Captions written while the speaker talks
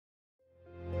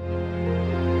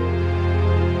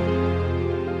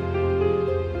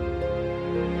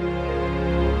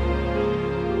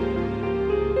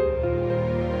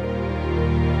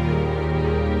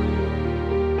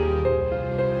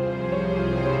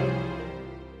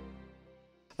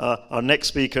Our next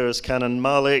speaker is Kenan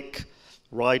Malik,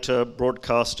 writer,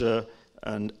 broadcaster,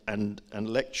 and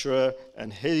lecturer,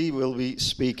 and he will be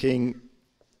speaking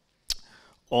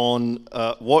on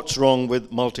what's wrong with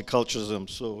multiculturalism.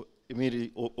 So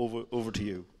immediately over to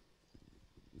you.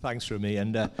 Thanks, Rumy,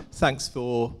 and thanks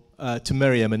to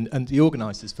Marieme and the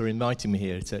organisers for inviting me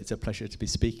here. It's a pleasure to be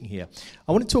speaking here.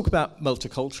 I want to talk about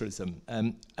multiculturalism,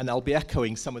 and I'll be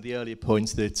echoing some of the earlier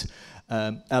points that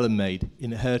Elham made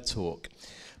in her talk.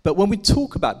 But when we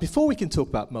talk about, before we can talk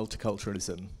about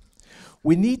multiculturalism,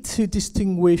 we need to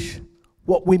distinguish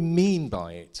what we mean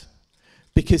by it.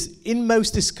 Because in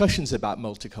most discussions about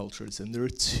multiculturalism, there are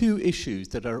two issues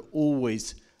that are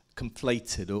always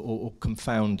conflated or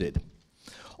confounded.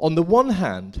 On the one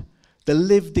hand, the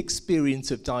lived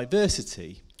experience of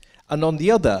diversity, and on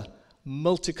the other,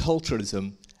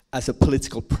 multiculturalism as a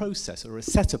political process or a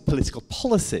set of political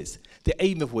policies, the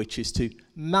aim of which is to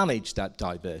manage that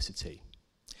diversity.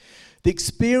 The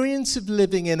experience of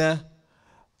living in a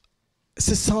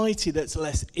society that's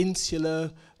less insular,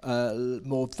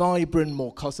 more vibrant,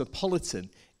 more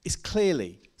cosmopolitan, is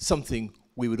clearly something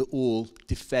we would all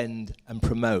defend and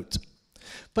promote.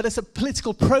 But as a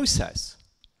political process,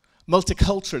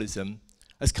 multiculturalism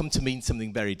has come to mean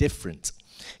something very different.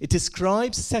 It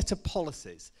describes a set of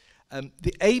policies,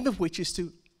 the aim of which is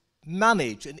to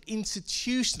manage and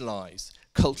institutionalize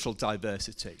cultural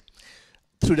diversity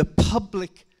through the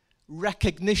public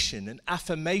recognition and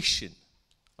affirmation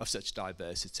of such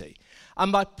diversity,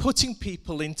 and by putting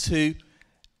people into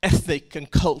ethnic and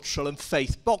cultural and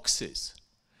faith boxes,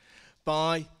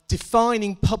 by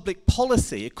defining public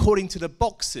policy according to the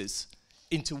boxes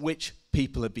into which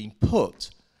people have been put,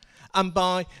 and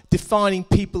by defining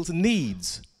people's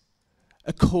needs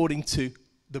according to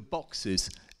the boxes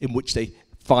in which they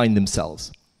find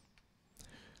themselves.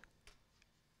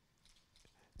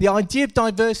 The idea of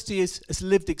diversity as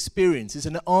lived experience is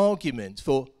an argument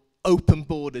for open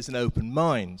borders and open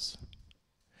minds.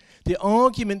 The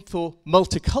argument for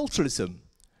multiculturalism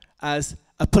as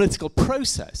a political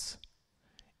process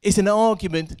is an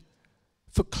argument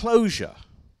for closure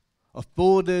of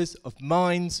borders, of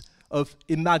minds, of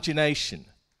imagination.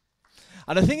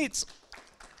 And I think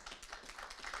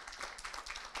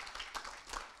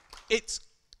it's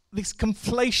this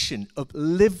conflation of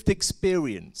lived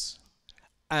experience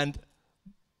and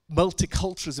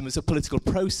multiculturalism as a political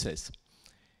process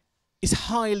is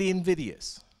highly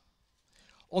invidious.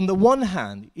 On the one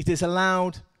hand, it has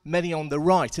allowed many on the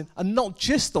right, and not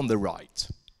just on the right,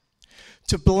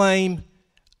 to blame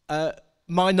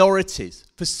minorities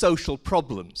for social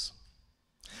problems.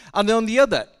 And on the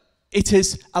other, it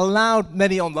has allowed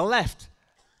many on the left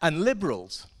and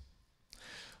liberals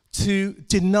to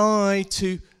deny,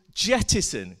 to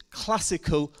jettison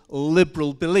classical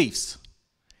liberal beliefs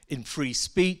in free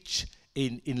speech,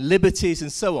 in liberties and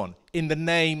so on, in the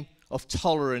name of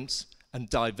tolerance and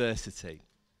diversity.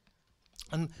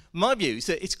 And my view is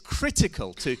that it's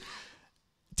critical to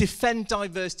defend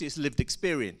diversity as lived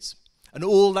experience and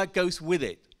all that goes with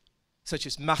it, such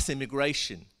as mass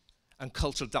immigration and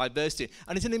cultural diversity.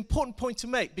 And it's an important point to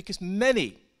make because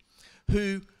many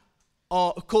who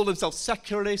call themselves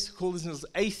secularists, call themselves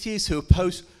atheists, who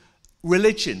oppose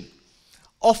religion,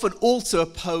 often also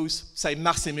oppose, say,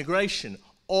 mass immigration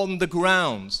on the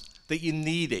grounds that you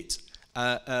need it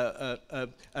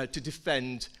to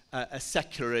defend a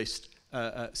secularist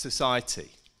society.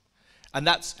 And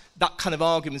that kind of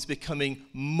argument is becoming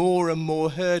more and more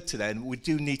heard today, and we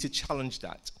do need to challenge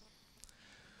that.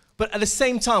 But at the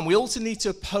same time, we also need to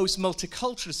oppose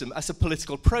multiculturalism as a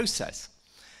political process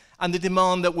and the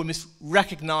demand that we must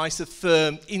recognize,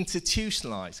 affirm,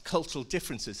 institutionalize cultural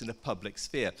differences in the public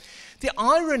sphere. The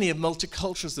irony of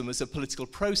multiculturalism as a political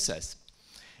process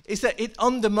is that it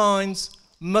undermines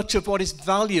much of what is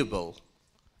valuable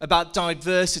about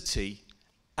diversity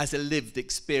as a lived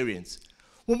experience.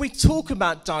 When we talk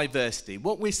about diversity,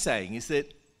 what we're saying is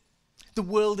that the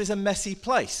world is a messy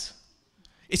place.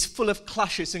 It's full of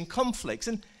clashes and conflicts,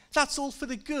 and that's all for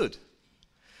the good.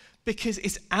 Because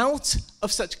it's out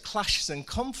of such clashes and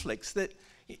conflicts that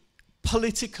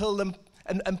political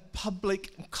and public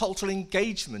and cultural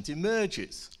engagement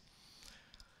emerges.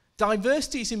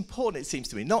 Diversity is important, it seems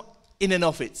to me, not in and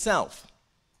of itself,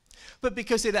 but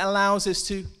because it allows us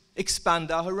to expand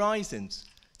our horizons,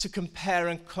 to compare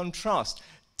and contrast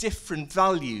different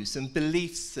values and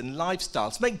beliefs and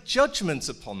lifestyles, make judgments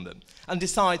upon them, and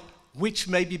decide which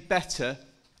may be better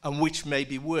and which may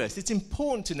be worse. It's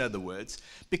important, in other words,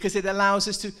 because it allows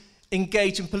us to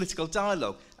engage in political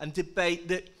dialogue and debate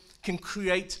that can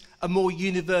create a more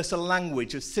universal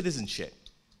language of citizenship.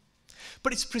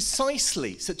 But it's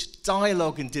precisely such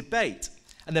dialogue and debate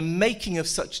and the making of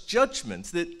such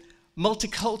judgments that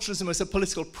multiculturalism as a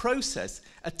political process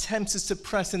attempts to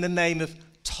suppress in the name of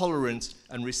tolerance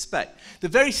and respect. The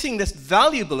very thing that's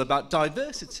valuable about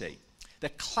diversity, the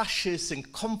clashes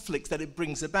and conflicts that it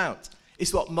brings about,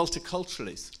 is what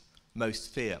multiculturalists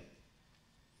most fear.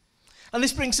 And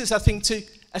this brings us, I think, to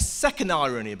a second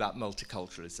irony about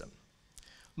multiculturalism.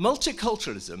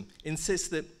 Multiculturalism insists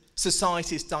that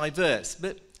society is diverse,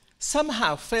 but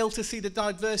somehow fails to see the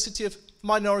diversity of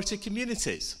minority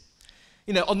communities.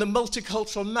 You know, on the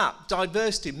multicultural map,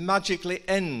 diversity magically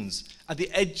ends at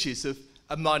the edges of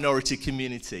a minority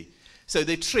community. So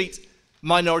they treat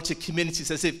minority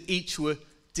communities as if each were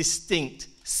distinct,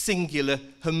 singular,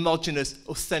 homogeneous,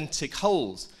 authentic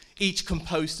wholes, each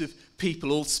composed of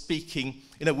people all speaking,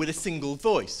 you know, with a single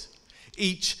voice,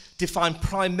 each defined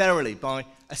primarily by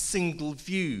a single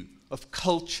view of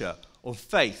culture or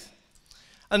faith.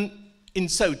 And in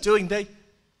so doing, they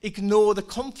ignore the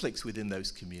conflicts within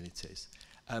those communities.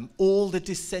 All the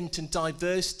dissent and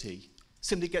diversity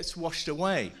simply gets washed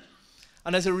away.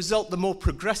 And as a result, the more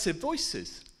progressive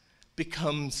voices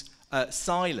becomes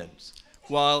silent,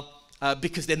 while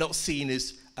because they're not seen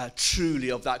as truly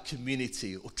of that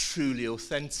community or truly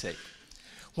authentic,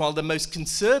 while the most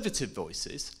conservative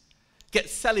voices get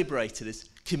celebrated as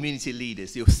community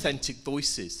leaders, the authentic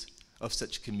voices of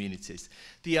such communities.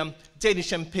 The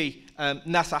Danish MP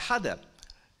Nasser Hadder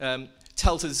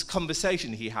tells us a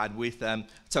conversation he had with Togge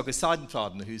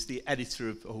Seidenfaden, who's the editor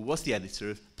of, or was the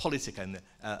editor of Politica,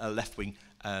 a left-wing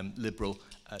liberal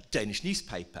Danish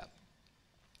newspaper,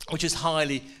 which is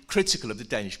highly critical of the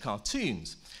Danish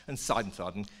cartoons. And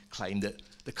Seidenfaden claimed that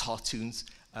the cartoons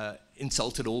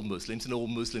insulted all Muslims, and all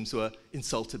Muslims were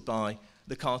insulted by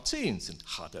the cartoons. And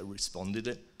Hadder responded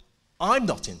that, "I'm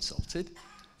not insulted."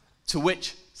 To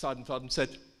which Seidenfaden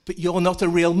said, "But you're not a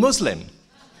real Muslim."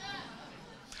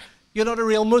 You're not a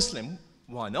real Muslim.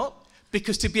 Why not?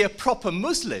 Because to be a proper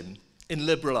Muslim in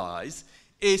liberal eyes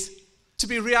is to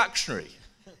be reactionary,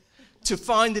 to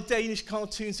find the Danish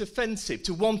cartoons offensive,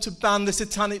 to want to ban the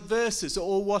satanic verses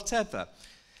or whatever.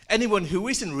 Anyone who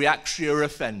isn't reactionary or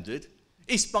offended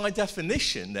is by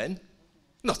definition then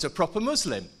not a proper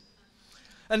Muslim.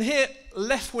 And here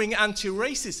left-wing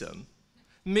anti-racism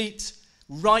meets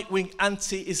right-wing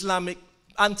anti-Islamic,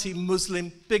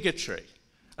 anti-Muslim bigotry.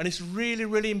 And it's really,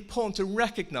 really important to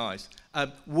recognize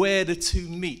where the two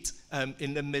meet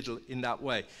in the middle in that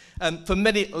way. For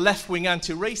many left-wing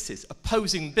anti-racists,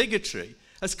 opposing bigotry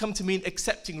has come to mean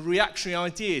accepting reactionary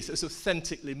ideas as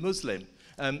authentically Muslim.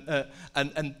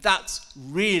 And that's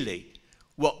really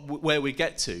where we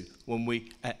get to when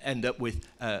we end up with,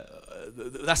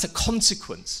 that's a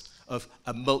consequence of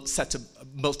a set of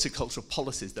multicultural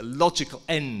policies, the logical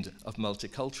end of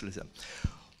multiculturalism.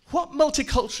 What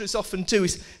multiculturalists often do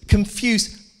is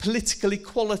confuse political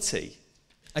equality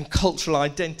and cultural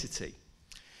identity.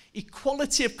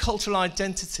 Equality of cultural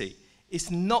identity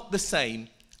is not the same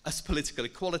as political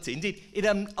equality. Indeed, it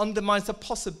undermines the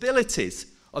possibilities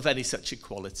of any such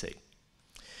equality.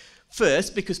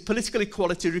 First, because political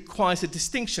equality requires a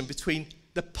distinction between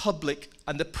the public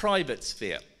and the private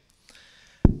sphere.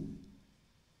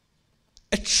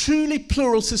 A truly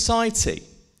plural society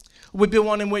would be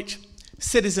one in which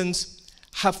citizens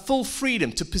have full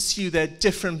freedom to pursue their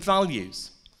different values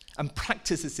and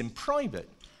practices in private,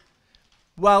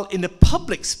 while in the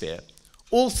public sphere,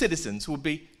 all citizens will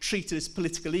be treated as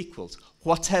political equals,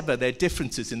 whatever their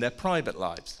differences in their private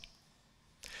lives.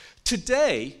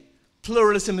 Today,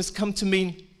 pluralism has come to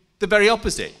mean the very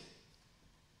opposite.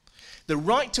 The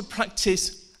right to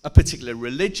practice a particular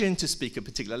religion, to speak a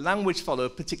particular language, follow a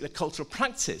particular cultural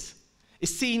practice,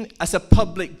 is seen as a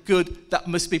public good that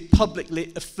must be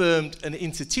publicly affirmed and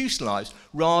institutionalized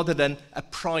rather than a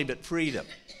private freedom.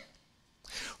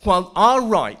 While our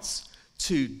rights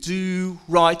to do,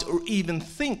 write, or even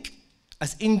think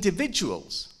as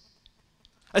individuals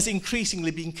has increasingly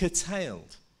been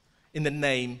curtailed in the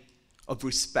name of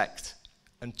respect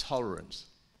and tolerance.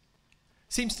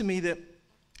 It seems to me that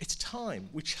it's time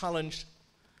we challenge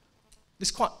this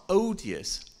quite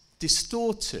odious,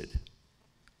 distorted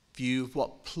view of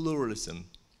what pluralism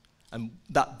and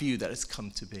that view that has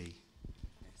come to be.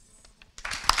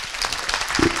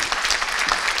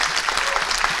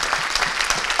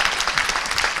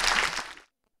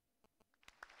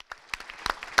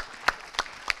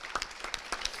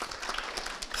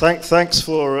 Thanks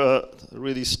for a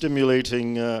really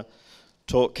stimulating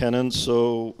talk, Kenan.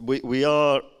 So we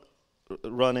are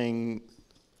running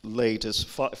late. It's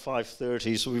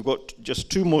 5:30, so we've got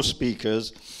just two more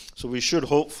speakers. So we should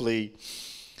hopefully,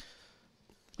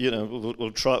 you know,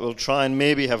 we'll try and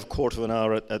maybe have a quarter of an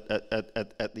hour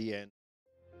at the end.